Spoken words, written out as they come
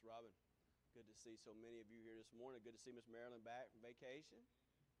see so many of you here this morning. Good to see Miss Marilyn back from vacation.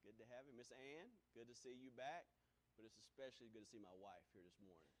 Good to have you. Miss Ann, good to see you back. But it's especially good to see my wife here this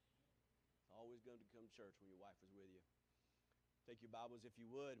morning. It's always good to come to church when your wife is with you. Take your Bibles, if you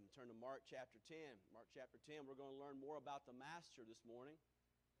would, and turn to Mark chapter 10. Mark chapter 10, we're going to learn more about the Master this morning.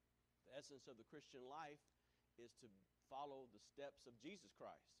 The essence of the Christian life is to follow the steps of Jesus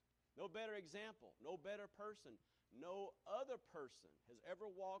Christ. No better example, no better person, no other person has ever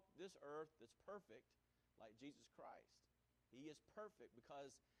walked this earth that's perfect like Jesus Christ. He is perfect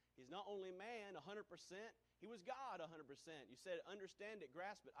because he's not only man 100%, he was God 100%. You said, understand it,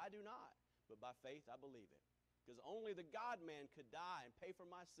 grasp it. I do not, but by faith I believe it. Because only the God-man could die and pay for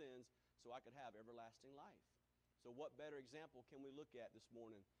my sins so I could have everlasting life. So what better example can we look at this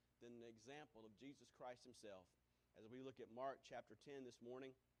morning than the example of Jesus Christ himself? As we look at Mark chapter 10 this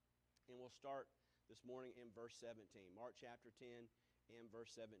morning, and we'll start this morning in verse 17. Mark chapter 10 and verse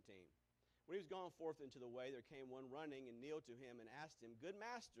 17. When he was gone forth into the way, there came one running and kneeled to him and asked him, Good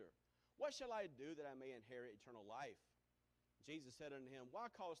master, what shall I do that I may inherit eternal life? Jesus said unto him, Why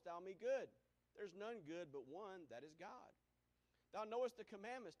callest thou me good? There's none good but one, that is God. Thou knowest the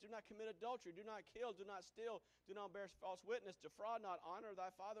commandments. Do not commit adultery. Do not kill. Do not steal. Do not bear false witness. Defraud not. Honor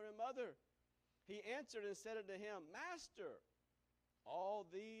thy father and mother. He answered and said unto him, Master, all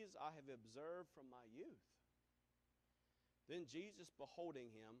these I have observed from my youth. Then Jesus, beholding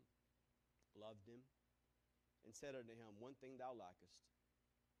him, loved him, and said unto him, One thing thou lackest.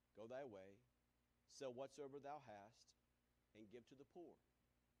 Go thy way, sell whatsoever thou hast, and give to the poor.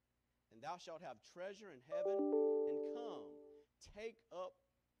 And thou shalt have treasure in heaven, and come, take up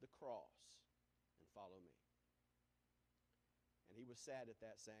the cross, and follow me. And he was sad at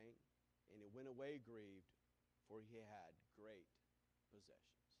that saying, and he went away grieved, for he had great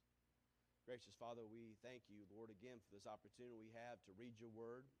possessions. Gracious Father, we thank you, Lord, again for this opportunity we have to read your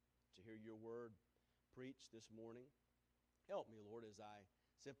word, to hear your word preached this morning. Help me, Lord, as I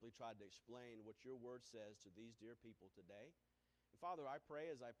simply tried to explain what your word says to these dear people today. And Father, I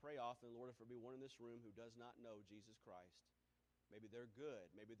pray, as I pray often, Lord, if there be one in this room who does not know Jesus Christ, maybe they're good,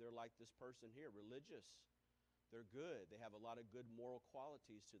 maybe they're like this person here, religious. They're good. They have a lot of good moral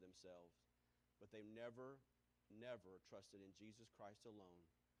qualities to themselves, but they've never trusted in Jesus Christ alone,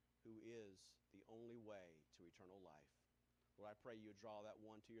 who is the only way to eternal life. Lord, I pray you draw that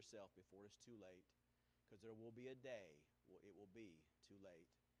one to yourself before it's too late, because there will be a day where it will be too late.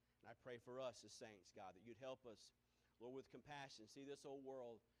 And I pray for us as saints, God, that you'd help us, Lord, with compassion, see this old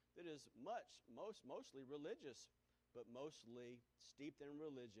world that is mostly religious, but mostly steeped in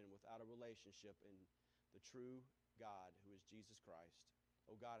religion without a relationship in the true God who is Jesus Christ.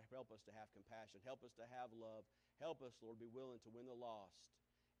 Oh God, help us to have compassion. Help us to have love. Help us, Lord, be willing to win the lost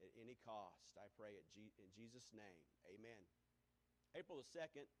at any cost. I pray in Jesus' name. Amen. April the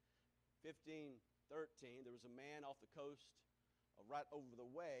 2nd, 1513, there was a man off the coast right over the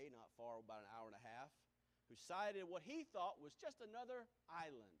way, not far, about an hour and a half, who sighted what he thought was just another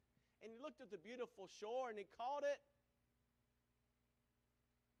island. And he looked at the beautiful shore and he called it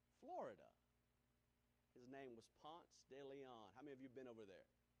Florida. His name was Ponce de Leon. How many of you have been over there?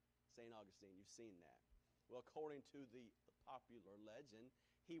 St. Augustine, you've seen that. Well, according to the popular legend,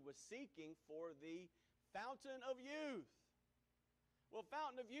 he was seeking for the fountain of youth. Well,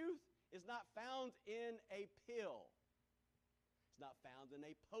 fountain of youth is not found in a pill. It's not found in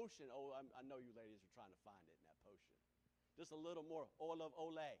a potion. Oh, I know you ladies are trying to find it in that potion. Just a little more oil of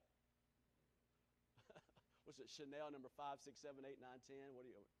Olay. What's it, Chanel number 5, 6, 7, 8, 9, 10? What do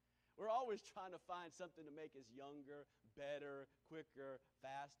you... We're always trying to find something to make us younger, better, quicker,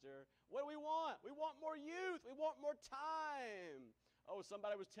 faster. What do we want? We want more youth. We want more time. Oh,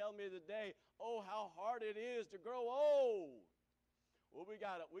 somebody was telling me today, oh, how hard it is to grow old. Well, we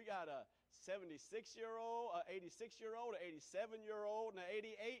got a 76-year-old, an 86-year-old, an 87-year-old, and an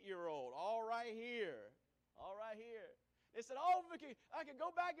 88-year-old, all right here. All right here. They said, oh, Vicky, I can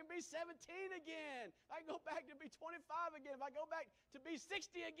go back and be 17 again. I can go back to be 25 again. If I go back to be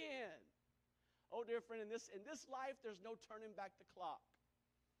 60 again. Oh, dear friend, in this life, there's no turning back the clock.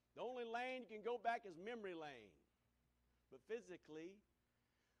 The only lane you can go back is memory lane. But physically,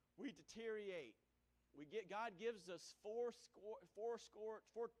 we deteriorate. God gives us four 20s.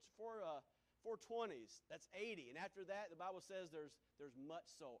 That's 80. And after that, the Bible says there's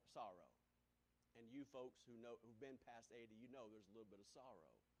much sorrow. And you folks who've been past 80, you know there's a little bit of sorrow.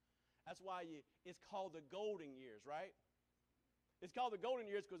 That's why it's called the golden years, right? It's called the golden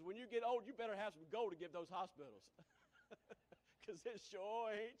years because when you get old, you better have some gold to give those hospitals. Because it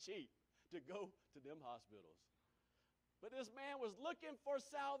sure ain't cheap to go to them hospitals. But this man was looking for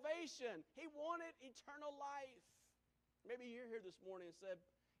salvation. He wanted eternal life. Maybe you're here this morning and said,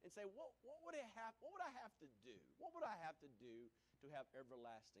 and say, what would I have to do? What would I have to do to have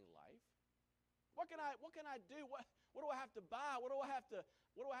everlasting life? What can I do? What do I have to buy? What do I have to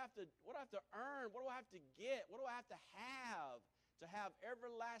earn? What do I have to get? What do I have to have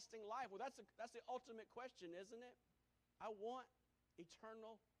everlasting life? Well, that's the ultimate question, isn't it? I want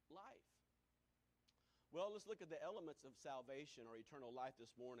eternal life. Well, let's look at the elements of salvation or eternal life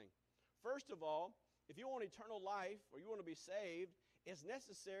this morning. First of all, if you want eternal life or you want to be saved, it's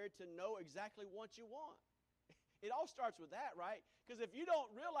necessary to know exactly what you want. It all starts with that, right? Because if you don't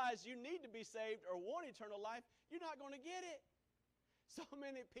realize you need to be saved or want eternal life, you're not going to get it. So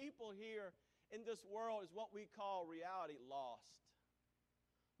many people here in this world is what we call reality lost.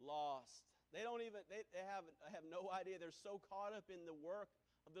 Lost. They have no idea. They're so caught up in the work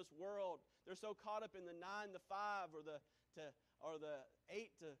of this world. They're so caught up in the 9 to 5 or the 8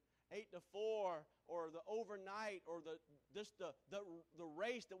 to 4 or the overnight or the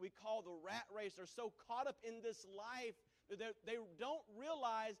race that we call the rat race. They're so caught up in this life that they don't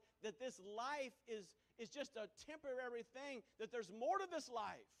realize that this life is just a temporary thing, that there's more to this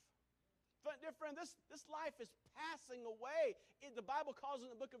life. But dear friend, this life is passing away. The Bible calls it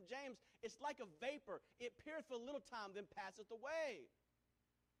in the book of James, it's like a vapor. It appeareth for a little time, then passeth away.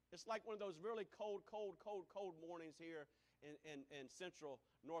 It's like one of those really cold mornings here in central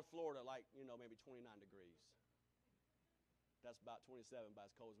North Florida, like, maybe 29 degrees. That's about 27, about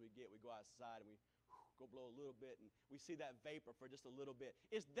as cold as we get. We go outside and we go blow a little bit, and we see that vapor for just a little bit.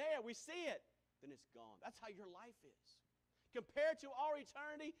 It's there. We see it. Then it's gone. That's how your life is. Compared to our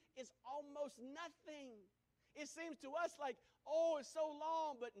eternity, it's almost nothing. It seems to us like, oh, it's so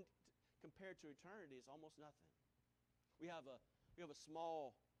long, but compared to eternity, it's almost nothing. We have a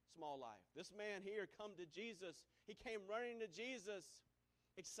small life. This man here come to Jesus. He came running to Jesus,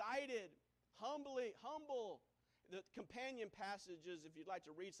 excited, humble. The companion passages, if you'd like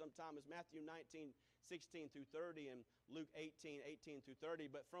to read sometime, is Matthew 19, 16 through 30 and Luke 18 through 30.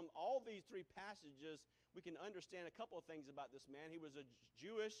 But from all these three passages, we can understand a couple of things about this man. He was a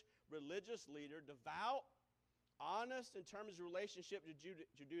Jewish religious leader, devout, honest in terms of relationship to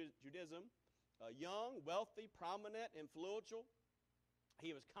Judaism, young, wealthy, prominent, influential.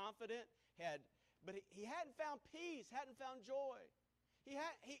 He was confident, but he hadn't found peace, hadn't found joy. He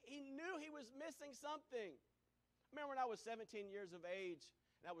knew he was missing something. I remember when I was 17 years of age,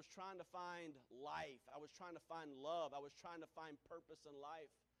 and I was trying to find life. I was trying to find love. I was trying to find purpose in life.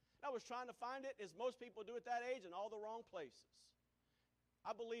 And I was trying to find it, as most people do at that age, in all the wrong places.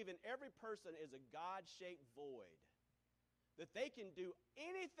 I believe in every person is a God-shaped void, that they can do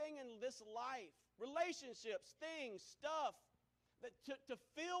anything in this life, relationships, things, stuff, that to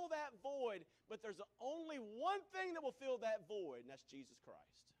fill that void, but there's only one thing that will fill that void, and that's Jesus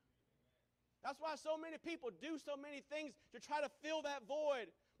Christ. That's why so many people do so many things to try to fill that void,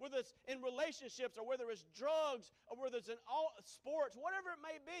 whether it's in relationships or whether it's drugs or whether it's in all sports, whatever it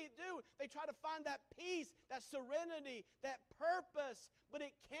may be, they try to find that peace, that serenity, that purpose, but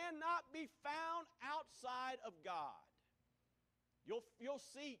it cannot be found outside of God. You'll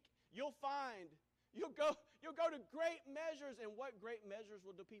seek, you'll find, you'll go to great measures, and what great measures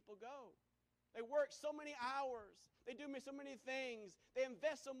will the people go? They work so many hours. They do so many things. They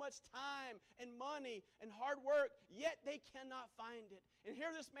invest so much time and money and hard work, yet they cannot find it. And here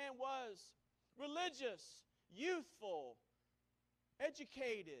this man was, religious, youthful,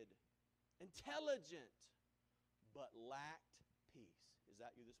 educated, intelligent, but lacked peace. Is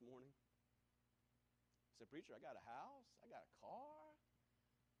that you this morning? Say, preacher, I got a house. I got a car.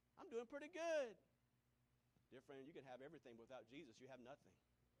 I'm doing pretty good. Dear friend, you can have everything, but without Jesus, you have nothing.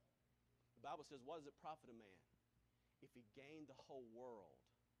 The Bible says, what does it profit a man if he gained the whole world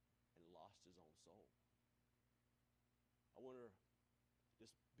and lost his own soul? I wonder, does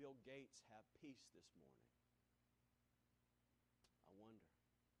Bill Gates have peace this morning? I wonder.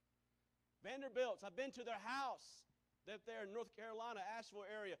 Vanderbilts, I've been to their house. They're there in North Carolina, Asheville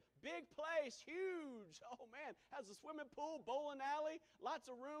area. Big place, huge. Oh, man. Has a swimming pool, bowling alley, lots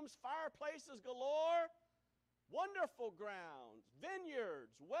of rooms, fireplaces galore. Wonderful grounds,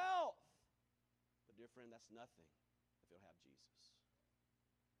 vineyards, wealth. But dear friend, that's nothing if you'll have Jesus.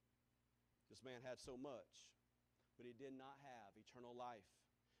 This man had so much, but he did not have eternal life.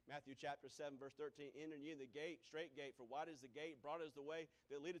 Matthew chapter 7, verse 13, enter ye the gate, straight gate, for wide is the gate, broad is the way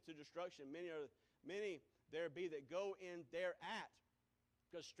that leadeth to destruction. Many there be that go in thereat.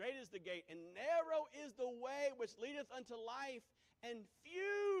 Because straight is the gate, and narrow is the way which leadeth unto life, and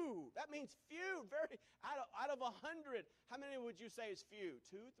few, that means few, very, out of 100, how many would you say is few?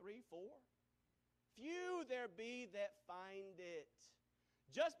 2, 3, 4? Few there be that find it.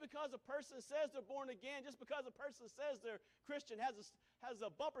 Just because a person says they're born again, just because a person says they're Christian, has has a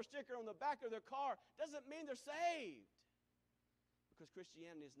bumper sticker on the back of their car doesn't mean they're saved. Because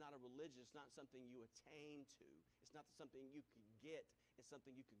Christianity is not a religion. It's not something you attain to. It's not something you can get. It's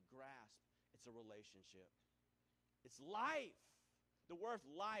something you can grasp. It's a relationship. It's life. The word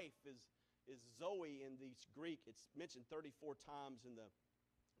life is Zoe in the Greek. It's mentioned 34 times in the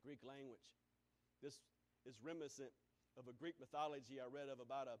Greek language. This is reminiscent of a Greek mythology I read of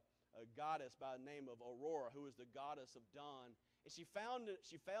about a goddess by the name of Aurora, who is the goddess of dawn. And she fell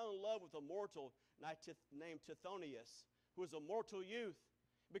in love with a mortal named Tithonius, who was a mortal youth.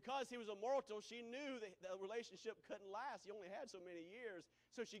 Because he was a mortal, she knew that the relationship couldn't last. He only had so many years.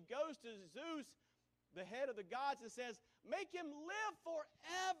 So she goes to Zeus, the head of the gods, and says, "Make him live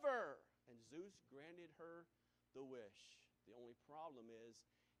forever." And Zeus granted her the wish. The only problem is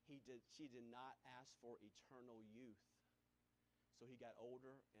she did not ask for eternal youth. So he got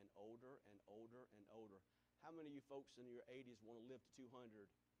older and older and older and older. How many of you folks in your 80s want to live to 200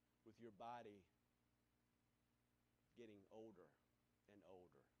 with your body getting older and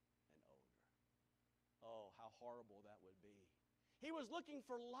older and older? Oh, how horrible that would be. He was looking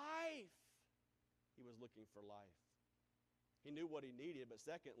for life. He was looking for life. He knew what he needed, but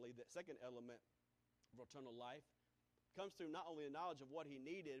secondly, the second element of eternal life comes through not only the knowledge of what he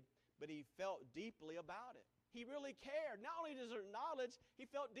needed, but he felt deeply about it. He really cared. Not only does there knowledge, he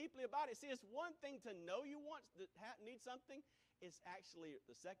felt deeply about it. See, it's one thing to know you need something. It's actually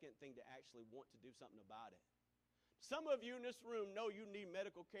the second thing to actually want to do something about it. Some of you in this room know you need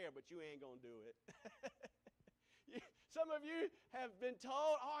medical care, but you ain't going to do it. Some of you have been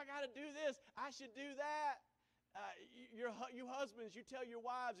told, "Oh, I got to do this. I should do that." You husbands, you tell your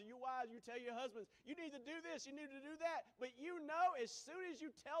wives, and you wives, you tell your husbands, "You need to do this, you need to do that." But you know as soon as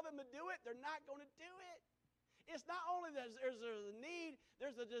you tell them to do it, they're not going to do it. It's not only that there's a need,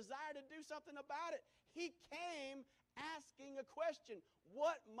 there's a desire to do something about it. He came asking a question: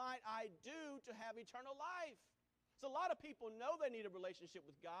 what might I do to have eternal life? So a lot of people know they need a relationship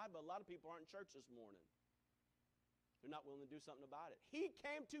with God, but a lot of people aren't in church this morning. They're not willing to do something about it. He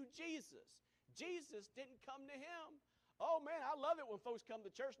came to Jesus. Jesus didn't come to him. Oh, man, I love it when folks come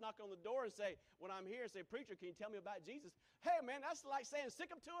to church, knock on the door, and say, when I'm here, say, "Preacher, can you tell me about Jesus?" Hey, man, that's like saying, "Sick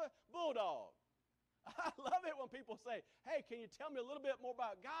 'em to a bulldog." I love it when people say, "Hey, can you tell me a little bit more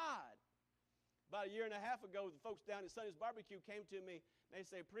about God?" About a year and a half ago, the folks down at Sunny's Barbecue came to me, and they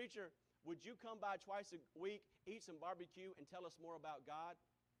say, "Preacher, would you come by twice a week, eat some barbecue, and tell us more about God?"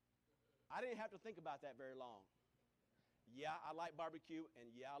 I didn't have to think about that very long. Yeah, I like barbecue,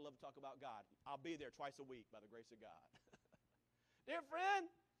 and yeah, I love to talk about God. I'll be there twice a week by the grace of God. Dear friend,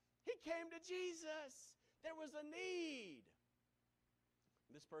 he came to Jesus. There was a need.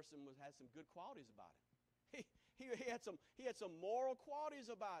 This person had some good qualities about him. He had some moral qualities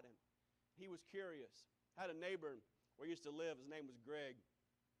about him. He was curious. I had a neighbor where I used to live. His name was Greg.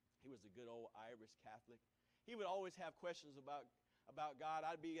 He was a good old Irish Catholic. He would always have questions about God.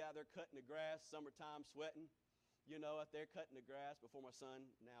 I'd be out there cutting the grass, summertime, sweating, out there cutting the grass before my son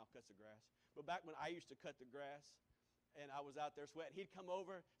now cuts the grass. But back when I used to cut the grass and I was out there sweating, he'd come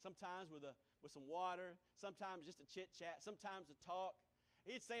over sometimes with some water, sometimes just to chit-chat, sometimes to talk.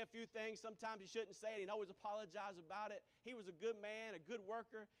 He'd say a few things. Sometimes he shouldn't say it. He'd always apologize about it. He was a good man, a good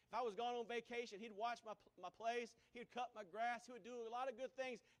worker. If I was gone on vacation, he'd watch my place. He'd cut my grass. He would do a lot of good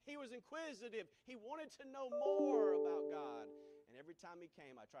things. He was inquisitive. He wanted to know more about God. And every time he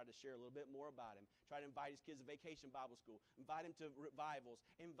came, I tried to share a little bit more about him. Try to invite his kids to Vacation Bible School. Invite him to revivals.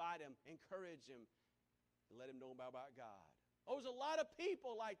 Invite him, encourage him, and let him know about God. Oh, there's a lot of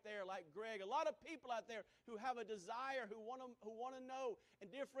people like Greg, a lot of people out there who have a desire, who want to know. And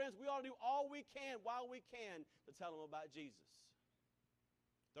dear friends, we ought to do all we can while we can to tell them about Jesus.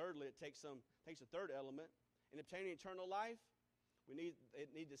 Thirdly, it takes a third element. In obtaining eternal life, we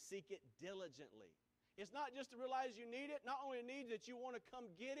need to seek it diligently. It's not just to realize you need it, not only need that you want to come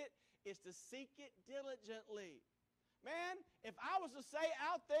get it, it's to seek it diligently. Man, if I was to say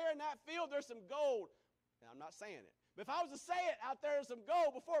out there in that field there's some gold, now I'm not saying it, but if I was to say it out there there's some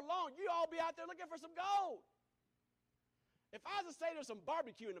gold, before long you all be out there looking for some gold. If I was to say there's some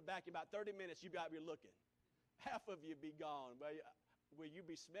barbecue in the back in about 30 minutes, you'd be looking. Half of you be gone. Will you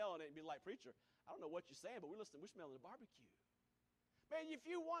be smelling it and be like, "Preacher, I don't know what you're saying, but we're smelling the barbecue." Man, if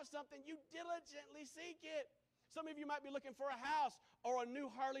you want something, you diligently seek it. Some of you might be looking for a house or a new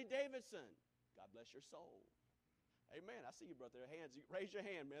Harley Davidson. God bless your soul. Amen. I see you, brother. Hands, raise your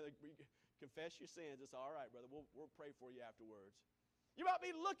hand, man. Confess your sins. It's all right, brother. We'll pray for you afterwards. You might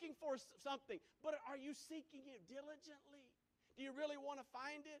be looking for something, but are you seeking it diligently? Do you really want to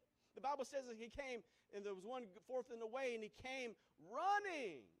find it? The Bible says that he came, and there was one fourth in the way, and he came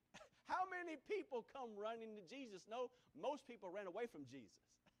running. How many people come running to Jesus? No, most people ran away from Jesus.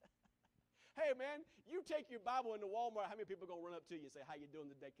 Hey, man, you take your Bible into Walmart, how many people are going to run up to you and say, how you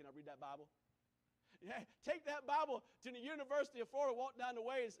doing today? Can I read that Bible? Yeah, take that Bible to the University of Florida, walk down the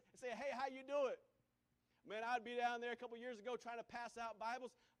way and say, hey, how you doing? Man, I'd be down there a couple years ago trying to pass out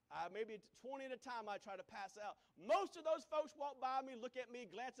Bibles. Maybe 20 at a time I'd try to pass out. Most of those folks walk by me, look at me,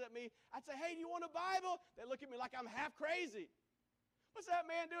 glance at me. I'd say, hey, do you want a Bible? They look at me like I'm half crazy. What's that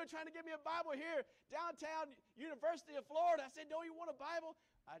man doing trying to give me a Bible here, downtown University of Florida? I said, don't you want a Bible?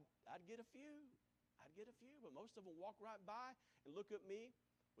 I'd get a few. But most of them walk right by and look at me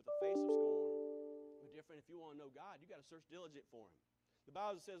with a face of scorn. But dear friend, if you want to know God, you got to search diligent for him. The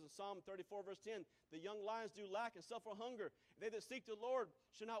Bible says in Psalm 34, verse 10, the young lions do lack and suffer hunger. They that seek the Lord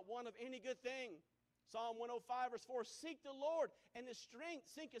shall not want of any good thing. Psalm 105, verse 4, seek the Lord, and his strength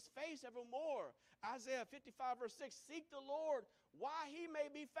seek his face evermore. Isaiah 55, verse 6, seek the Lord while he may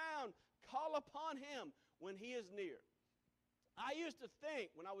be found. Call upon him when he is near. I used to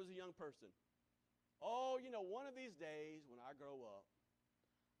think when I was a young person, oh, one of these days when I grow up,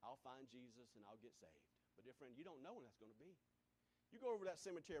 I'll find Jesus and I'll get saved. But dear friend, you don't know when that's going to be. You go over that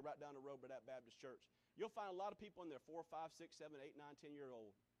cemetery right down the road by that Baptist church. You'll find a lot of people in there, 4, 5, 6, 7, 8, 9,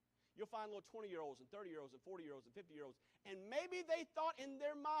 10-year-old. You'll find little 20-year-olds and 30-year-olds and 40-year-olds and 50-year-olds. And maybe they thought in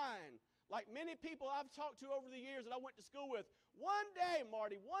their mind, like many people I've talked to over the years that I went to school with, one day,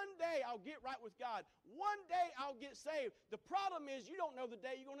 Marty, one day I'll get right with God. One day I'll get saved. The problem is you don't know the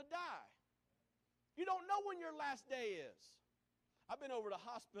day you're going to die. You don't know when your last day is. I've been over to the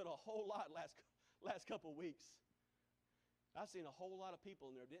hospital a whole lot last couple weeks. I've seen a whole lot of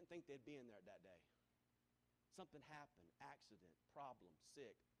people in there didn't think they'd be in there that day. Something happened, accident, problem,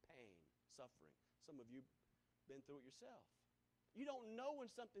 sick, pain, suffering. Some of you been through it yourself. You don't know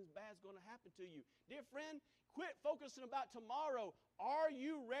when something bad's going to happen to you. Dear friend, quit focusing about tomorrow. Are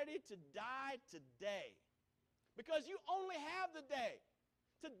you ready to die today? Because you only have the day.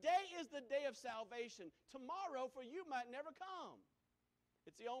 Today is the day of salvation. Tomorrow for you might never come.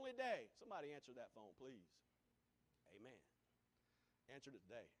 It's the only day. Somebody answer that phone, please. Amen. Answer it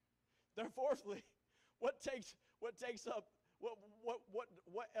today. Fourthly, what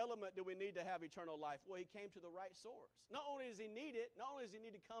element do we need to have eternal life? Well, he came to the right source. Not only does he need it, not only does he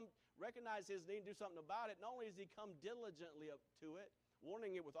need to come recognize his need and do something about it, not only does he come diligently up to it,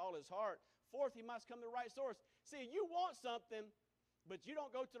 wanting it with all his heart. Fourth, he must come to the right source. See, you want something, but you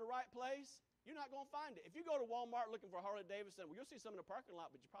don't go to the right place, you're not going to find it. If you go to Walmart looking for a Harley Davidson, well, you'll see some in the parking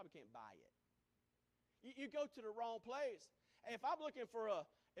lot, but you probably can't buy it. You go to the wrong place. And if I'm looking for a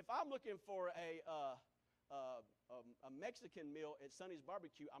Mexican meal at Sonny's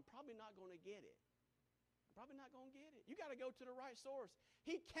Barbecue, I'm probably not going to get it. You got to go to the right source.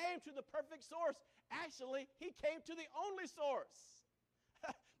 He came to the perfect source. Actually, he came to the only source.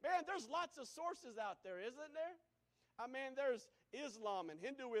 Man, there's lots of sources out there, isn't there? I mean, there's Islam and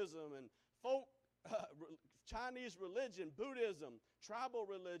Hinduism and folk Chinese religion, Buddhism, tribal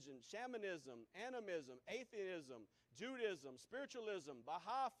religion, shamanism, animism, atheism, Judaism, spiritualism,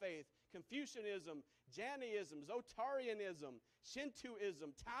 Baha'i faith, Confucianism, Jainism, Zoroastrianism,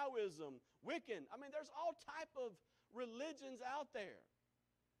 Shintoism, Taoism, Wiccan. I mean, there's all type of religions out there.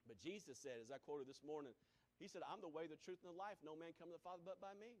 But Jesus said, as I quoted this morning, he said, I'm the way, the truth, and the life. No man comes to the Father but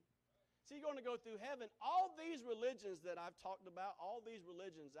by me. So you're going to go through heaven. All these religions that I've talked about, all these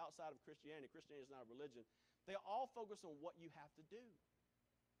religions outside of Christianity, Christianity is not a religion, they all focus on what you have to do.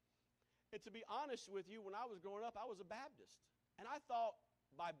 And to be honest with you, when I was growing up, I was a Baptist. And I thought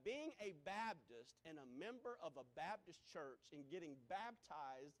by being a Baptist and a member of a Baptist church and getting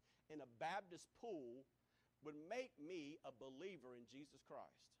baptized in a Baptist pool would make me a believer in Jesus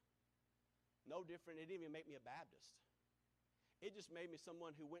Christ. No different. It didn't even make me a Baptist. It just made me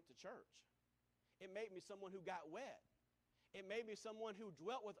someone who went to church. It made me someone who got wet. It made me someone who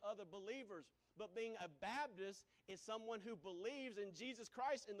dwelt with other believers. But being a Baptist is someone who believes in Jesus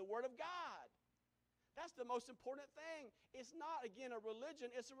Christ and the Word of God. That's the most important thing. It's not, again, a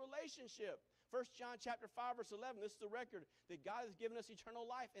religion. It's a relationship. 1 John chapter 5, verse 11, this is the record that God has given us eternal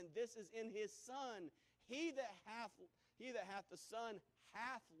life, and this is in his Son. He that hath the Son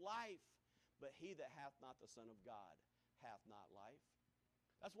hath life, but he that hath not the Son of God hath not life.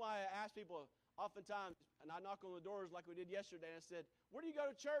 That's why I ask people oftentimes, and I knock on the doors like we did yesterday, and I said, where do you go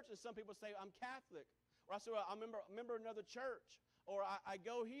to church? And some people say, I'm Catholic. Or I say, well, I'm a member of another church. Or I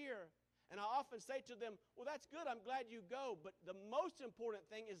go here. And I often say to them, well, that's good. I'm glad you go. But the most important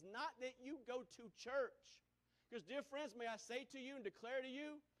thing is not that you go to church. Because, dear friends, may I say to you and declare to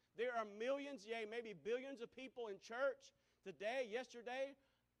you, there are millions, yea, maybe billions of people in church today, yesterday,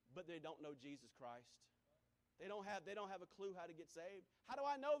 but they don't know Jesus Christ. They don't have a clue how to get saved. How do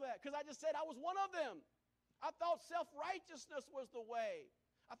I know that? Because I just said I was one of them. I thought self-righteousness was the way.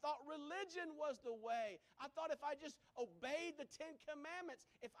 I thought religion was the way. I thought if I just obeyed the 10 Commandments,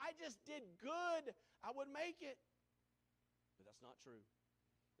 if I just did good, I would make it. But that's not true.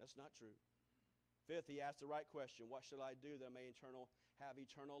 That's not true. Fifth, he asked the right question. What shall I do that I may have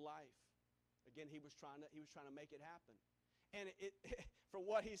eternal life? Again, he was trying to make it happen. And from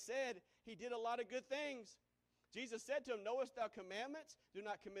what he said, he did a lot of good things. Jesus said to him, knowest thou commandments? Do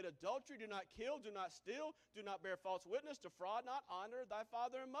not commit adultery, do not kill, do not steal, do not bear false witness, defraud not, honor thy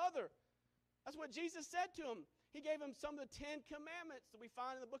father and mother. That's what Jesus said to him. He gave him some of the 10 commandments that we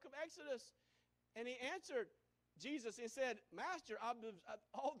find in the book of Exodus. And he answered Jesus and said, Master,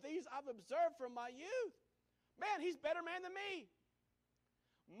 all these I've observed from my youth. Man, he's a better man than me.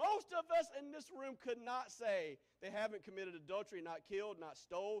 Most of us in this room could not say they haven't committed adultery, not killed, not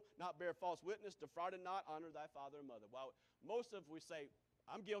stole, not bear false witness, defrauded not, honor thy father and mother. Well, most of us, we say,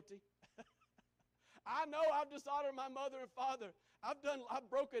 I'm guilty. I know I've dishonored my mother and father. I've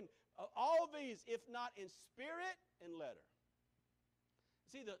broken all these, if not in spirit and letter.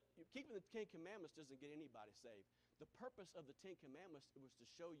 See, keeping the 10 Commandments doesn't get anybody saved. The purpose of the 10 Commandments was to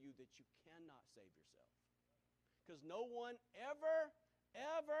show you that you cannot save yourself. Because no one ever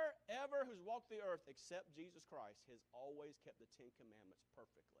who's walked the earth except Jesus Christ has always kept the 10 Commandments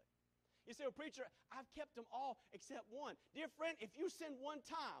perfectly. You say, well, preacher, I've kept them all except one. Dear friend, if you sin one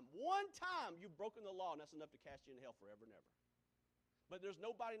time, you've broken the law, and that's enough to cast you in hell forever and ever. But there's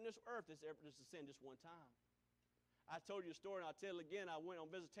nobody in this earth that's ever just sinned just one time. I told you a story, and I'll tell it again. I went on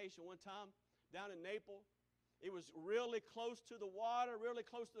visitation one time down in Naples. It was really close to the water, really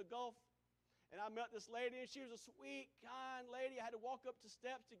close to the Gulf. And I met this lady, and she was a sweet, kind lady. I had to walk up the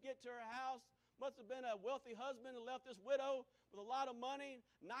steps to get to her house. Must have been a wealthy husband who left this widow with a lot of money,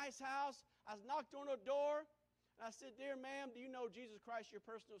 nice house. I knocked on her door, and I said, dear ma'am, do you know Jesus Christ, your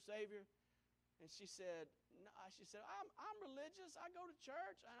personal Savior? And she said, no. She said, I'm religious. I go to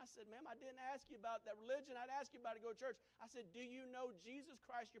church. And I said, ma'am, I didn't ask you about that religion. I'd ask you about to go to church. I said, do you know Jesus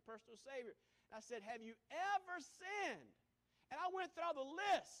Christ, your personal Savior? And I said, have you ever sinned? And I went through the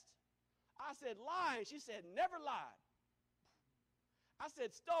list. I said, lying. She said, never lied. I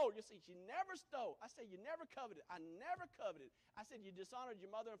said, stole. You see, she never stole. I said, you never coveted. I never coveted. I said, you dishonored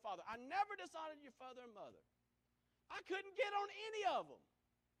your mother and father. I never dishonored your father and mother. I couldn't get on any of them.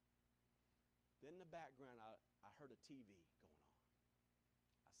 Then in the background, I heard a TV going on.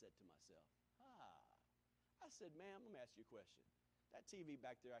 I said to myself, I said, ma'am, let me ask you a question. That TV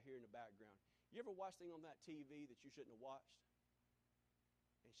back there I hear in the background, you ever watch things on that TV that you shouldn't have watched?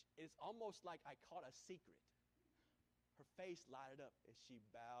 And it's almost like I caught a secret. Her face lighted up, and she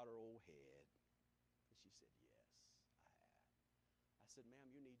bowed her old head. And she said, yes, I have. I said,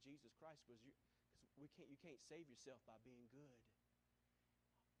 ma'am, you need Jesus Christ because you can't save yourself by being good.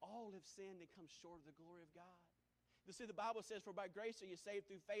 All have sinned and come short of the glory of God. You see, the Bible says, for by grace are you saved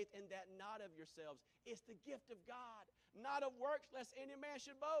through faith, and that not of yourselves. It's the gift of God, not of works, lest any man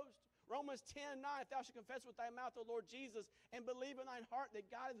should boast. Romans 10:9, if thou shalt confess with thy mouth the Lord Jesus, and believe in thine heart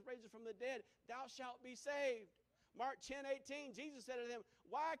that God hath raised him from the dead, thou shalt be saved. Mark 10:18, Jesus said to them,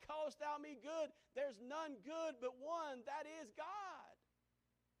 why callest thou me good? There's none good but one, that is God.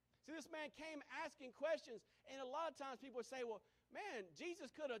 See, this man came asking questions, and a lot of times people would say, well, man,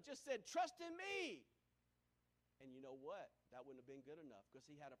 Jesus could have just said, trust in me. And you know what? That wouldn't have been good enough because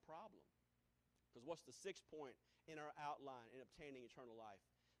he had a problem. Because what's the sixth point in our outline in obtaining eternal life?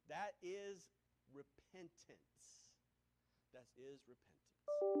 That is repentance. That is repentance.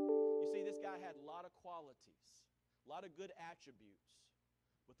 You see, this guy had a lot of qualities, a lot of good attributes.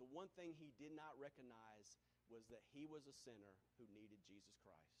 But the one thing he did not recognize was that he was a sinner who needed Jesus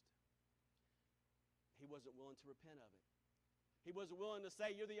Christ. He wasn't willing to repent of it. He wasn't willing to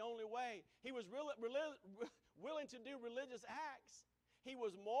say, you're the only way. He was willing to do religious acts. He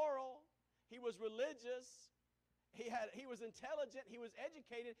was moral. He was religious. He was intelligent. He was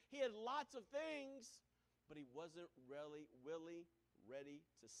educated. He had lots of things. But he wasn't really ready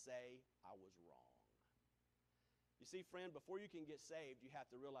to say, I was wrong. You see, friend, before you can get saved, you have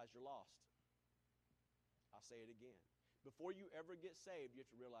to realize you're lost. I'll say it again. Before you ever get saved, you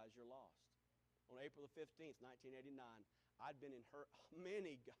have to realize you're lost. On April the 15th, 1989, I'd been in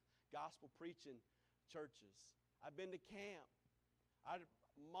many gospel preaching churches. I've been to camp.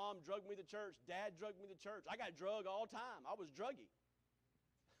 Mom drugged me to church. Dad drugged me to church. I got drugged all the time. I was druggy.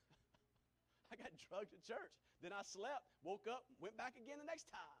 I got drugged to church. Then I slept, woke up, went back again the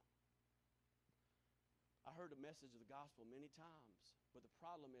next time. I heard the message of the gospel many times, but the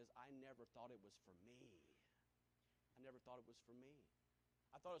problem is I never thought it was for me. I never thought it was for me.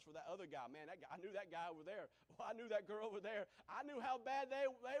 I thought it was for that other guy. Man, that guy, I knew that guy over there. Well, I knew that girl over there. I knew how bad they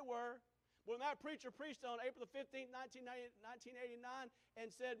were. When that preacher preached on April the 15th, 1989, and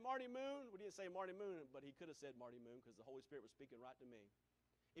said Marty Moon, we didn't say Marty Moon, but he could have said Marty Moon because the Holy Spirit was speaking right to me.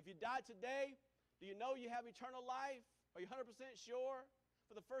 If you died today, do you know you have eternal life? Are you 100% sure?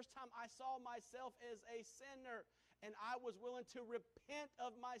 For the first time, I saw myself as a sinner, and I was willing to repent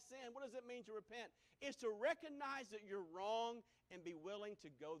of my sin. What does it mean to repent? It's to recognize that you're wrong and be willing to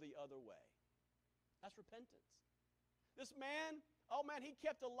go the other way. That's repentance. This man, oh man, he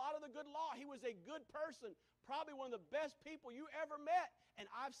kept a lot of the good law. He was a good person, probably one of the best people you ever met. And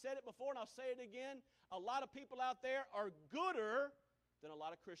I've said it before and I'll say it again. A lot of people out there are gooder than a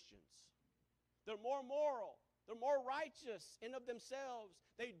lot of Christians. They're more moral. They're more righteous in of themselves.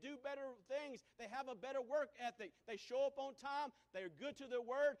 They do better things. They have a better work ethic. They show up on time. They're good to their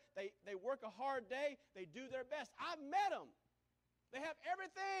word. They work a hard day. They do their best. I've met them. They have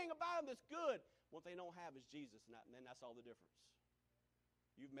everything about them that's good. What they don't have is Jesus, and then that's all the difference.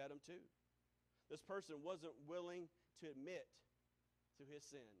 You've met them too. This person wasn't willing to admit to his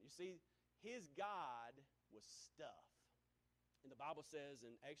sin. You see, his God was stuff. And the Bible says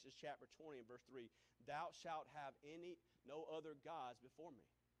in Exodus chapter 20 and verse 3, "Thou shalt have no other gods before me."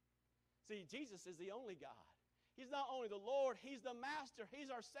 See, Jesus is the only God. He's not only the Lord, He's the Master, He's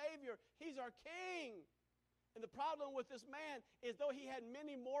our Savior, He's our King. And the problem with this man is though he had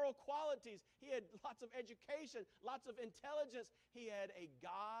many moral qualities, he had lots of education, lots of intelligence, he had a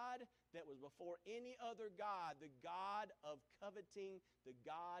God that was before any other God, the God of coveting, the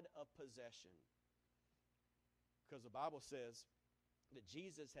God of possession. Because the Bible says that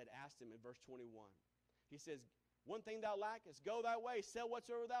Jesus had asked him in verse 21. He says, "One thing thou lackest, go thy way, sell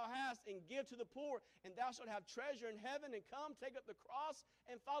whatsoever thou hast, and give to the poor, and thou shalt have treasure in heaven, and come, take up the cross,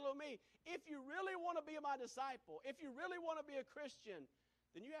 and follow me." If you really want to be my disciple, if you really want to be a Christian,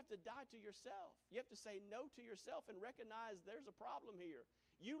 then you have to die to yourself. You have to say no to yourself and recognize there's a problem here.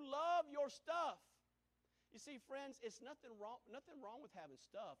 You love your stuff. You see, friends, it's nothing wrong with having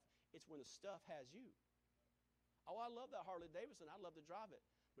stuff. It's when the stuff has you. Oh, I love that Harley Davidson. I love to drive it.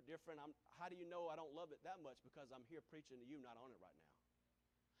 But dear friend, how do you know I don't love it that much? Because I'm here preaching to you, not on it right now.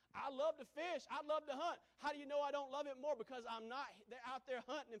 I love to fish. I love to hunt. How do you know I don't love it more? Because I'm not out there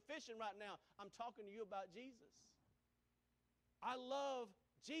hunting and fishing right now. I'm talking to you about Jesus. I love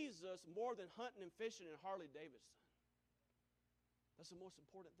Jesus more than hunting and fishing and Harley Davidson. That's the most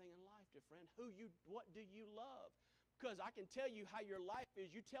important thing in life, dear friend. What do you love? Because I can tell you how your life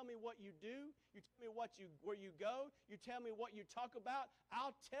is. You tell me what you do. You tell me where you go. You tell me what you talk about.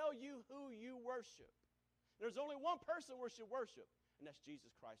 I'll tell you who you worship. There's only one person we should worship, and that's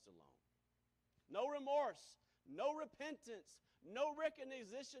Jesus Christ alone. No remorse, no repentance, no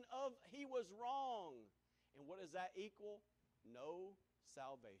recognition of he was wrong. And what does that equal? No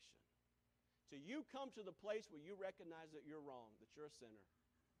salvation. Till you come to the place where you recognize that you're wrong, that you're a sinner.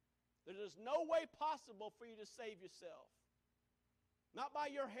 There is no way possible for you to save yourself. Not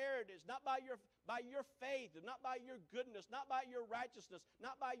by your heritage, not by your faith, not by your goodness, not by your righteousness,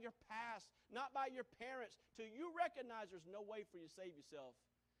 not by your past, not by your parents. Till you recognize there's no way for you to save yourself,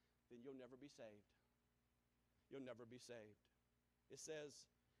 then you'll never be saved. You'll never be saved. It says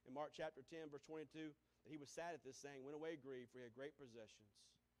in Mark chapter 10, verse 22, that he was sad at this saying, went away grieved, for he had great possessions.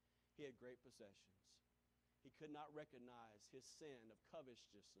 He had great possessions. He could not recognize his sin of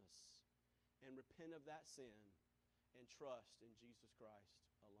covetousness and repent of that sin and trust in Jesus Christ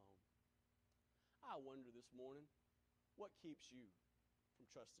alone. I wonder this morning, what keeps you from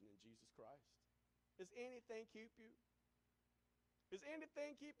trusting in Jesus Christ? Does anything keep you? Does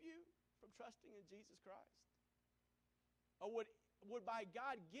anything keep you from trusting in Jesus Christ? Or would by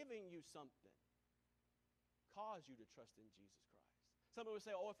God giving you something cause you to trust in Jesus Christ? Some people would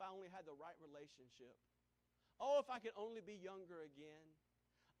say, oh, if I only had the right relationship. Oh, if I could only be younger again.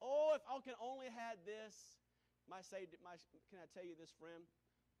 Oh, if I could only had this. Can I tell you this, friend?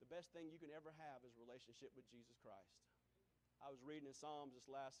 The best thing you can ever have is a relationship with Jesus Christ. I was reading in Psalms this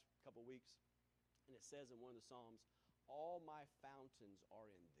last couple weeks, and it says in one of the Psalms, all my fountains are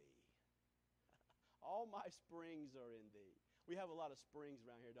in thee. All my springs are in thee. We have a lot of springs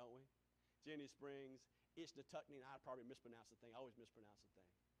around here, don't we? Jenny Springs, Ishnatukney, and I probably mispronounce the thing. I always mispronounce the thing.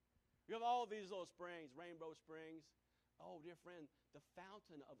 We have all these little springs, Rainbow Springs. Oh, dear friend, the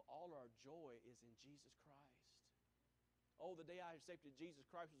fountain of all our joy is in Jesus Christ. oh, the day I accepted Jesus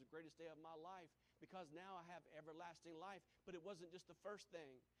Christ was the greatest day of my life because now I have everlasting life. But it wasn't just the first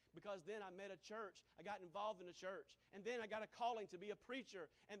thing. Because then I met a church. I got involved in a church. And then I got a calling to be a preacher.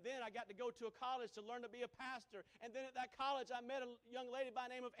 And then I got to go to a college to learn to be a pastor. And then at that college I met a young lady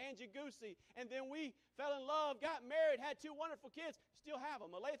by the name of Angie Goosey. And then we fell in love, got married, had 2 wonderful kids. Still have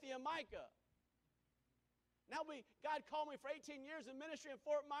them, Alethea and Micah. Now God called me for 18 years in ministry in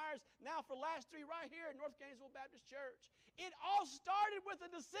Fort Myers. Now for the last 3 right here at North Gainesville Baptist Church. It all started with a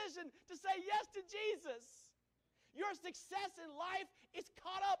decision to say yes to Jesus. Your success in life is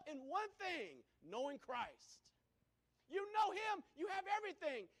caught up in one thing, knowing Christ. You know Him, you have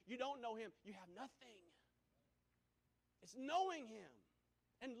everything. You don't know Him, you have nothing. It's knowing Him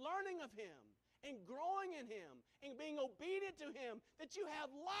and learning of Him and growing in Him and being obedient to Him that you have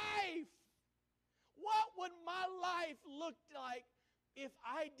life. What would my life look like if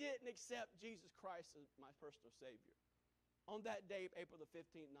I didn't accept Jesus Christ as my personal Savior? On that day, April the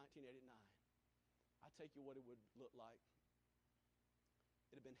 15th, 1989, I'll take you what it would look like. It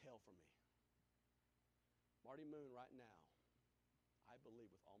would have been hell for me. Marty Moon right now, I believe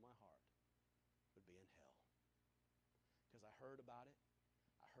with all my heart, would be in hell. Because I heard about it.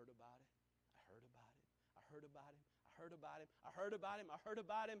 I heard about it. I heard about it. I heard about him. I heard about him. I heard about him. I heard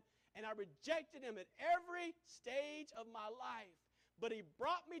about him. And I rejected him at every stage of my life. But he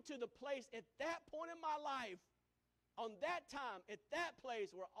brought me to the place at that point in my life, on that time, at that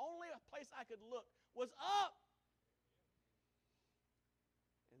place where only a place I could look was up.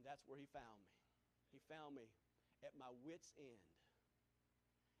 And that's where he found me. He found me at my wit's end.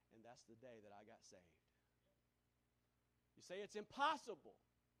 And that's the day that I got saved. You say it's impossible.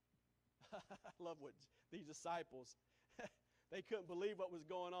 I love what these disciples, they couldn't believe what was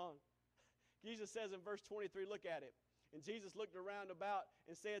going on. Jesus says in verse 23, look at it. And Jesus looked around about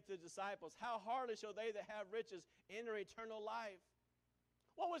and said to the disciples, how hardly shall they that have riches enter eternal life?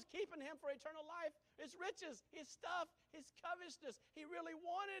 What was keeping him for eternal life? His riches, his stuff, his covetousness. He really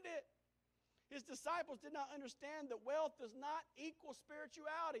wanted it. His disciples did not understand that wealth does not equal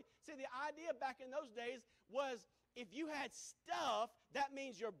spirituality. See, the idea back in those days was if you had stuff, that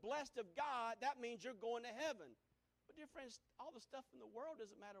means you're blessed of God. That means you're going to heaven. But dear friends, all the stuff in the world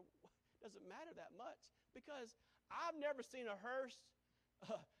doesn't matter that much, because I've never seen a hearse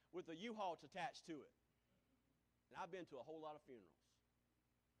with a U-Haul attached to it. And I've been to a whole lot of funerals.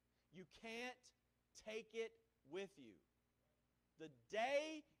 You can't take it with you. The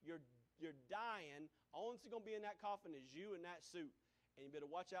day you're dying, all that's going to be in that coffin is you and that suit. And you better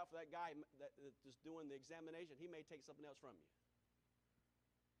watch out for that guy that's doing the examination. He may take something else from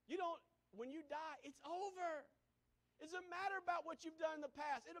you. When you die, it's over. It doesn't matter about what you've done in the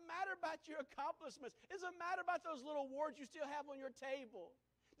past. It doesn't matter about your accomplishments. It doesn't matter about those little awards you still have on your table.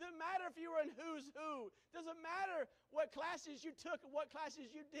 It doesn't matter if you were in Who's Who. It doesn't matter what classes you took and what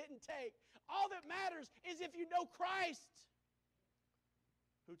classes you didn't take. All that matters is if you know Christ.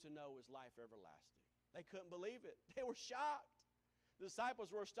 Who to know is life everlasting. They couldn't believe it. They were shocked. The disciples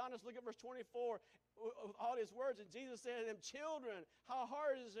were astonished. Look at verse 24 with all his words. And Jesus said to them, children, how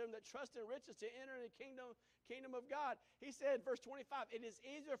hard is it them that trust in riches to enter the kingdom of God? He said, verse 25, it is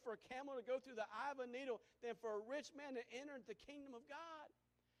easier for a camel to go through the eye of a needle than for a rich man to enter the kingdom of God.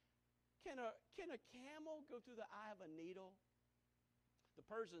 Can a camel go through the eye of a needle? The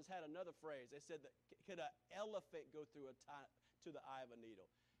Persians had another phrase. They said, that, could an elephant go through to the eye of a needle?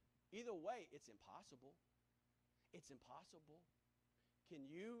 Either way, it's impossible. It's impossible. Can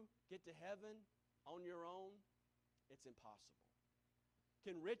you get to heaven on your own? It's impossible.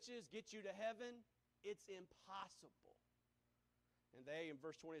 Can riches get you to heaven? It's impossible. And they, in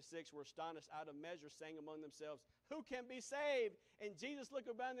verse 26, were astonished out of measure, saying among themselves, who can be saved? And Jesus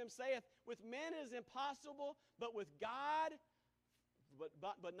looked around them, saith, with men it is impossible, but with God,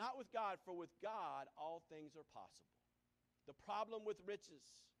 but not with God, for with God all things are possible. The problem with riches,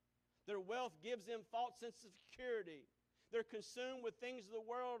 their wealth gives them false sense of security. They're consumed with things of the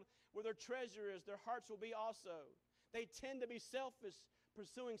world where their treasure is. Their hearts will be also. They tend to be selfish,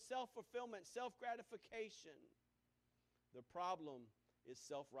 pursuing self-fulfillment, self-gratification. The problem is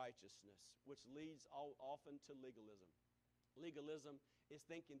self-righteousness, which leads often to legalism. Legalism is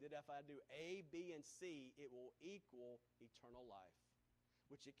thinking that if I do A, B, and C, it will equal eternal life,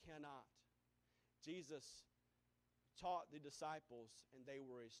 which it cannot. Jesus taught the disciples, and they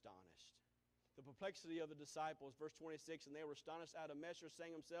were astonished. The perplexity of the disciples, verse 26, and they were astonished out of measure,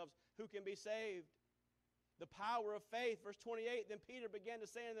 saying themselves, who can be saved? The power of faith. Verse 28, then Peter began to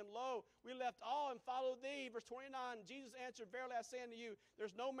say unto them, Lo, we left all and followed thee. Verse 29, Jesus answered, Verily I say unto you,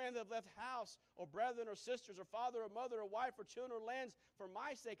 there's no man that hath left house, or brethren, or sisters, or father, or mother, or wife, or children, or lands, for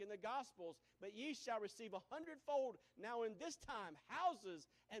my sake in the Gospels, but ye shall receive 100-fold now in this time houses,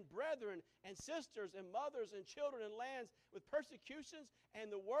 and brethren, and sisters, and mothers, and children, and lands, with persecutions, and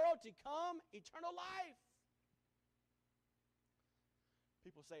the world to come, eternal life.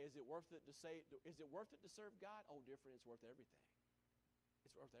 People say, is it worth it to serve God? Oh, dear friend, it's worth everything.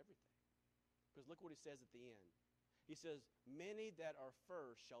 It's worth everything. Because look what he says at the end. He says, many that are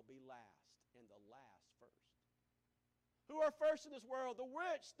first shall be last, and the last first. Who are first in this world? The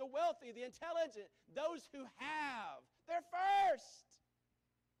rich, the wealthy, the intelligent, those who have. They're first.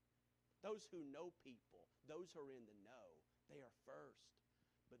 Those who know people, those who are in the know, they are first.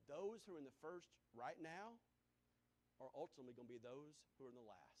 But those who are in the first right now are ultimately going to be those who are in the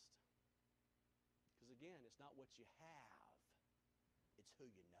last. Because again, it's not what you have, it's who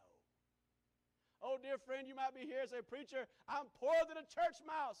you know. Oh, dear friend, you might be here and say, Preacher, I'm poorer than a church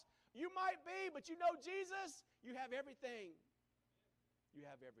mouse. You might be, but you know Jesus, you have everything. You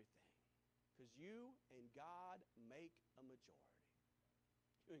have everything. Because you and God make a majority.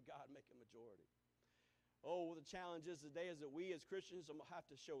 You and God make a majority. Oh, the challenge is today is that we as Christians have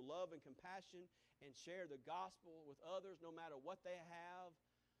to show love and compassion and share the gospel with others no matter what they have,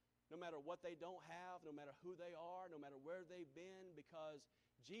 no matter what they don't have, no matter who they are, no matter where they've been, because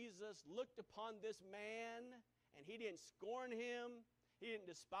Jesus looked upon this man and he didn't scorn him, he didn't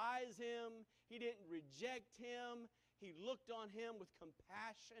despise him, he didn't reject him. He looked on him with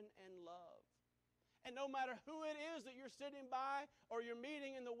compassion and love. And no matter who it is that you're sitting by or you're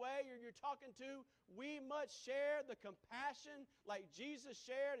meeting in the way or you're talking to, we must share the compassion like Jesus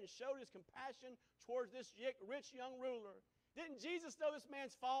shared and showed his compassion towards this rich young ruler. Didn't Jesus know this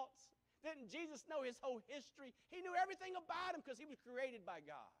man's faults? Didn't Jesus know his whole history? He knew everything about him because he was created by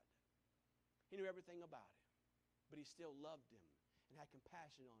God. He knew everything about him. But he still loved him and had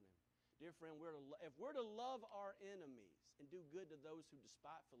compassion on him. Dear friend, if we're to love our enemies and do good to those who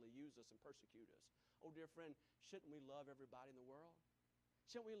despitefully use us and persecute us, oh, dear friend, shouldn't we love everybody in the world?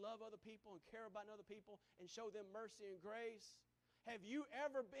 Shouldn't we love other people and care about other people and show them mercy and grace? Have you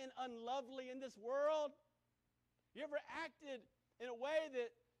ever been unlovely in this world? You ever acted in a way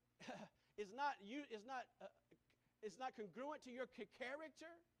that is not congruent to your character?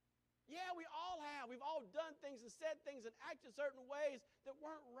 Yeah, we all have. We've all done things and said things and acted certain ways that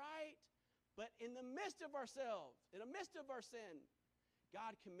weren't right. But in the midst of ourselves, in the midst of our sin,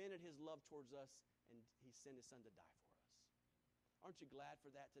 God commended his love towards us, and he sent his son to die for us. Aren't you glad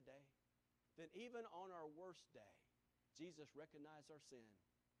for that today? That even on our worst day, Jesus recognized our sin,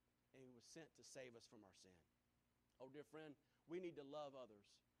 and he was sent to save us from our sin. Oh, dear friend, we need to love others.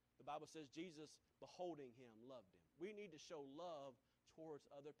 The Bible says Jesus, beholding him, loved him. We need to show love towards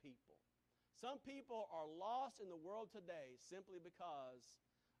other people. Some people are lost in the world today simply because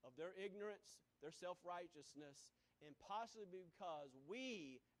of their ignorance, their self-righteousness, and possibly because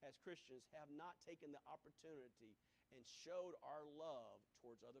we as Christians have not taken the opportunity and showed our love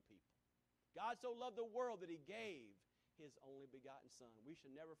towards other people. God so loved the world that he gave his only begotten son. We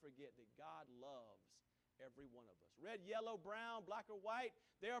should never forget that God loves every one of us. Red, yellow, brown, black, or white,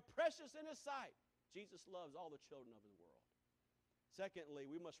 they are precious in his sight. Jesus loves all the children of his world. Secondly,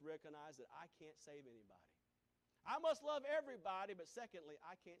 we must recognize that I can't save anybody. I must love everybody, but secondly,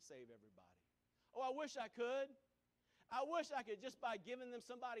 I can't save everybody. Oh, I wish I could. I wish I could just by giving them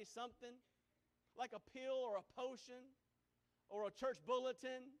somebody something, like a pill or a potion or a church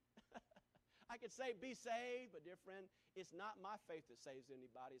bulletin. I could say, be saved, but dear friend, it's not my faith that saves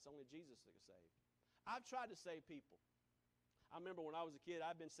anybody. It's only Jesus that can save. I've tried to save people. I remember when I was a kid,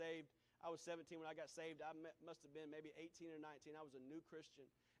 I'd been saved. I was 17 when I got saved. I must have been maybe 18 or 19. I was a new Christian.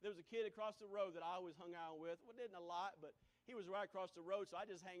 There was a kid across the road that I always hung out with. Well, didn't a lot, but he was right across the road, so I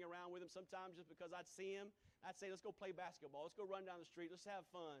just hang around with him sometimes just because I'd see him. I'd say, let's go play basketball. Let's go run down the street. Let's have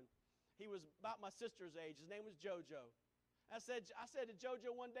fun. He was about my sister's age. His name was JoJo. I said to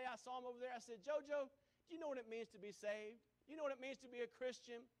JoJo one day, I saw him over there. I said, JoJo, do you know what it means to be saved? Do you know what it means to be a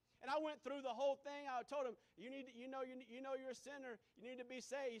Christian? And I went through the whole thing. I told him, you know you're a sinner. You need to be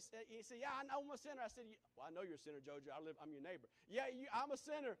saved. He said, yeah, I know I'm a sinner. I said, well, I know you're a sinner, JoJo. I'm your neighbor. Yeah, I'm a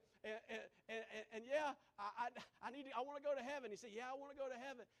sinner. And yeah, I want to go to heaven. He said, yeah, I want to go to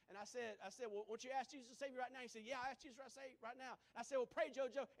heaven. And I said, well, won't you ask Jesus to save you right now? He said, yeah, I asked Jesus to save right now. And I said, well, pray,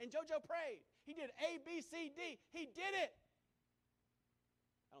 JoJo. And JoJo prayed. He did A, B, C, D. He did it.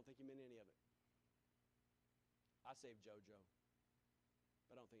 I don't think he meant any of it. I saved JoJo.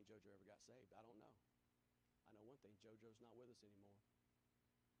 But I don't think JoJo ever got saved. I don't know. I know one thing, JoJo's not with us anymore.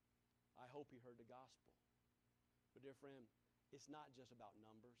 I hope he heard the gospel. But dear friend, it's not just about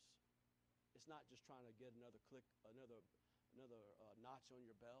numbers. It's not just trying to get another notch on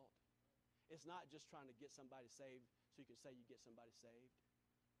your belt. It's not just trying to get somebody saved so you can say you get somebody saved.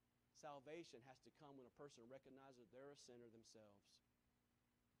 Salvation has to come when a person recognizes they're a sinner themselves.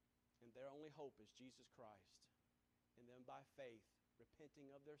 And their only hope is Jesus Christ. And then by faith, repenting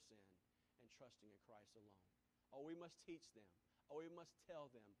of their sin and trusting in Christ alone. Oh, we must teach them. Oh, we must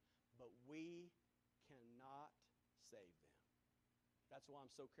tell them. But we cannot save them. That's why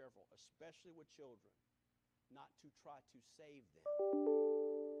I'm so careful, especially with children, not to try to save them,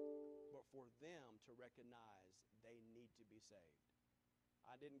 but for them to recognize they need to be saved.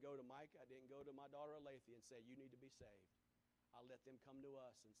 I didn't go to Mike, I didn't go to my daughter Alethea and say, you need to be saved. I let them come to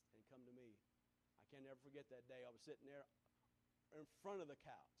us and come to me. I can never forget that day. I was sitting there in front of the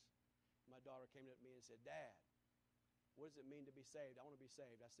couch. My daughter came up to me and said, Dad, what does it mean to be saved? I want to be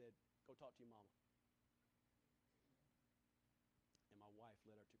saved. I said, go talk to your mama. And my wife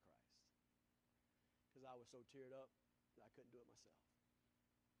led her to Christ. Because I was so teared up that I couldn't do it myself.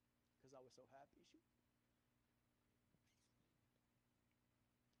 Because I was so happy.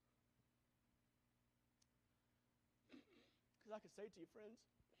 Because I could say to you, friends,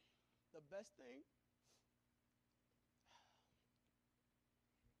 the best thing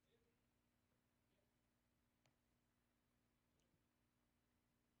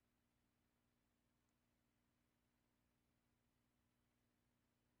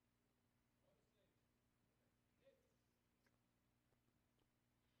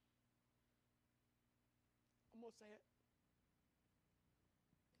I'm going to say it.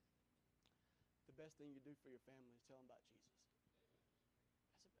 The best thing you do for your family is tell them about Jesus. That's the best thing.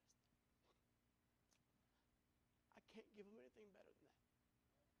 I can't give them anything better than that.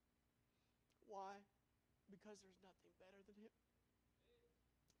 Why? Because there's nothing better than Him.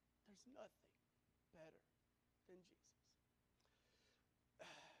 There's nothing better than Jesus.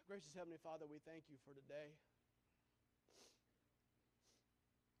 Gracious Heavenly Father, we thank you for today.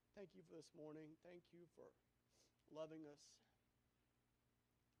 Thank you for this morning. Thank you for loving us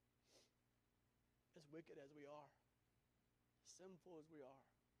as wicked as we are, sinful as we are.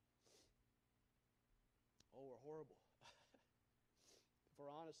 Oh, we're horrible. If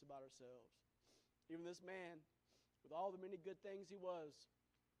we're honest about ourselves. Even this man, with all the many good things he was,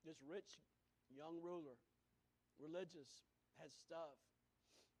 this rich young ruler, religious, had stuff.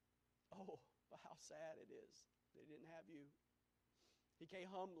 Oh, but how sad it is that he didn't have you. He came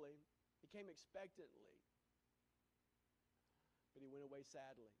humbly. He came expectantly. But he went away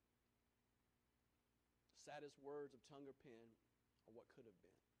sadly. The saddest words of tongue or pen are what could have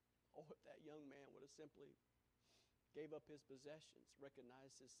been. Oh, if that young man would have simply gave up his possessions,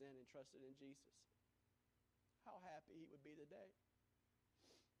 recognized his sin, and trusted in Jesus, how happy he would be today.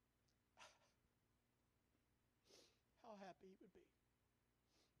 How happy he would be.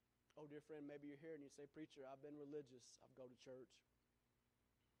 Oh, dear friend, maybe you're here and you say, Preacher, I've been religious. I've gone to church.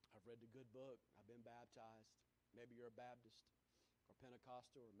 I've read the good book. I've been baptized. Maybe you're a Baptist or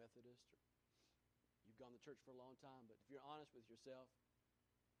Pentecostal or Methodist, or you've gone to church for a long time. But if you're honest with yourself,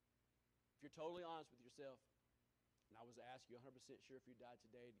 if you're totally honest with yourself, and I was to ask you 100% sure if you died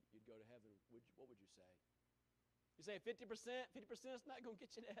today, you'd go to heaven, what would you say? You say 50%? 50% is not going to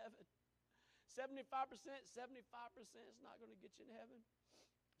get you to heaven. 75%? 75% is not going to get you to heaven.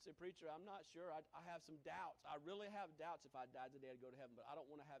 I say, Preacher, I'm not sure. I have some doubts. I really have doubts if I died today I'd go to heaven, but I don't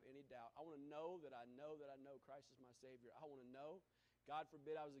want to have any doubt. I want to know that I know that I know Christ is my Savior. I want to know, God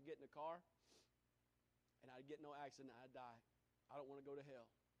forbid I was to get in a car and I'd get in no accident and I'd die. I don't want to go to hell.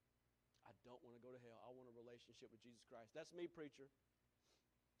 I don't want to go to hell. I want a relationship with Jesus Christ. That's me, Preacher.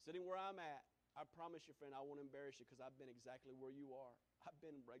 Sitting where I'm at, I promise you, friend, I won't embarrass you because I've been exactly where you are. I've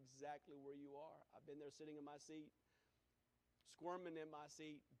been exactly where you are. I've been there sitting in my seat, squirming in my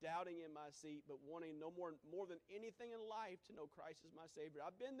seat, doubting in my seat, but wanting no more than anything in life to know Christ is my Savior.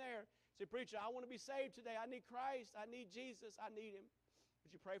 I've been there. Say, Preacher, I want to be saved today. I need Christ. I need Jesus. I need Him.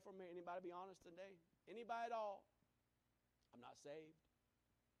 Would you pray for me? Anybody be honest today? Anybody at all? I'm not saved.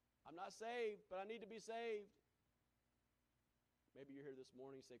 I'm not saved, but I need to be saved. Maybe you're here this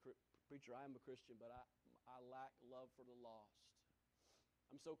morning and say, Preacher, I am a Christian, but I lack love for the lost.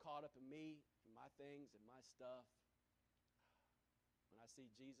 I'm so caught up in me, and my things, and my stuff. When I see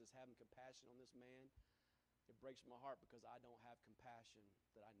Jesus having compassion on this man, it breaks my heart because I don't have compassion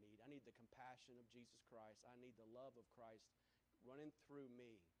that I need. I need the compassion of Jesus Christ. I need the love of Christ running through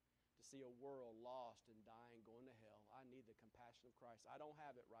me to see a world lost and dying, going to hell. I need the compassion of Christ. I don't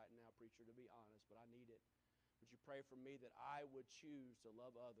have it right now, Preacher, to be honest, but I need it. Would you pray for me that I would choose to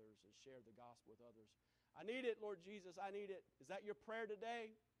love others and share the gospel with others? I need it, Lord Jesus. I need it. Is that your prayer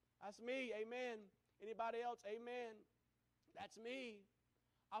today? That's me. Amen. Anybody else? Amen. That's me.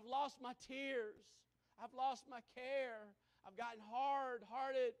 I've lost my tears. I've lost my care. I've gotten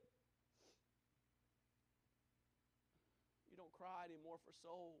hard-hearted. You don't cry anymore for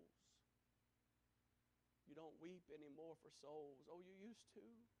souls. You don't weep anymore for souls. Oh, you used to.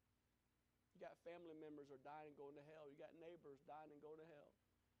 You got family members who are dying and going to hell. You got neighbors dying and going to hell.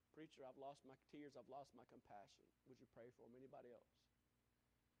 Preacher, I've lost my tears. I've lost my compassion. Would you pray for them? Anybody else?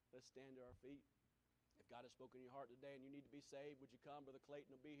 Let's stand to our feet. If God has spoken in your heart today and you need to be saved, would you come? Brother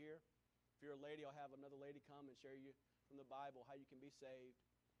Clayton will be here. If you're a lady, I'll have another lady come and share you from the Bible how you can be saved.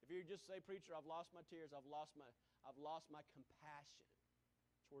 If you just say, preacher, I've lost my tears, I've lost my compassion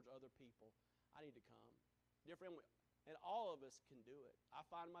towards other people, I need to come. Dear friend, and all of us can do it. I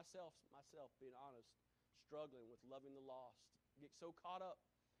find myself being honest, struggling with loving the lost. Get so caught up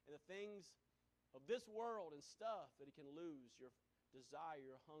in the things of this world and stuff that it can lose your desire,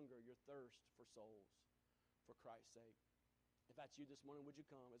 your hunger, your thirst for souls, for Christ's sake. If that's you this morning, would you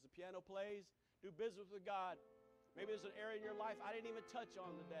come? As the piano plays, do business with God. Maybe there's an area in your life I didn't even touch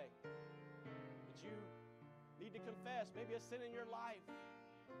on today that you need to confess. Maybe a sin in your life.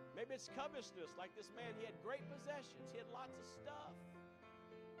 Maybe it's covetousness, like this man. He had great possessions. He had lots of stuff.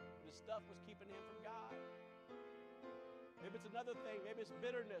 But his stuff was keeping him from God. Maybe it's another thing. Maybe it's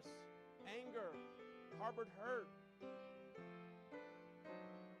bitterness, anger, harbored hurt.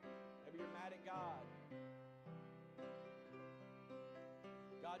 Maybe you're mad at God.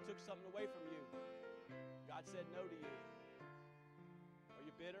 God took something away from you. God said no to you. Are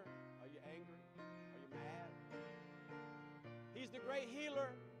you bitter? Are you angry? Are you mad? He's the great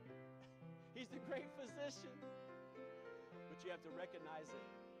healer. He's the great physician. But you have to recognize it.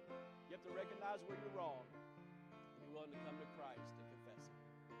 You have to recognize where you're wrong. And be willing to come to Christ and confess it.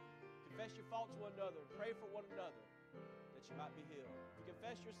 Confess your faults one another. Pray for one another that you might be healed. If you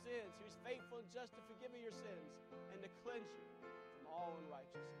confess your sins, He's faithful and just to forgive you your sins and to cleanse you from all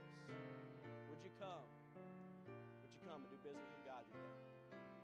unrighteousness. Would you come? Would you come and do business with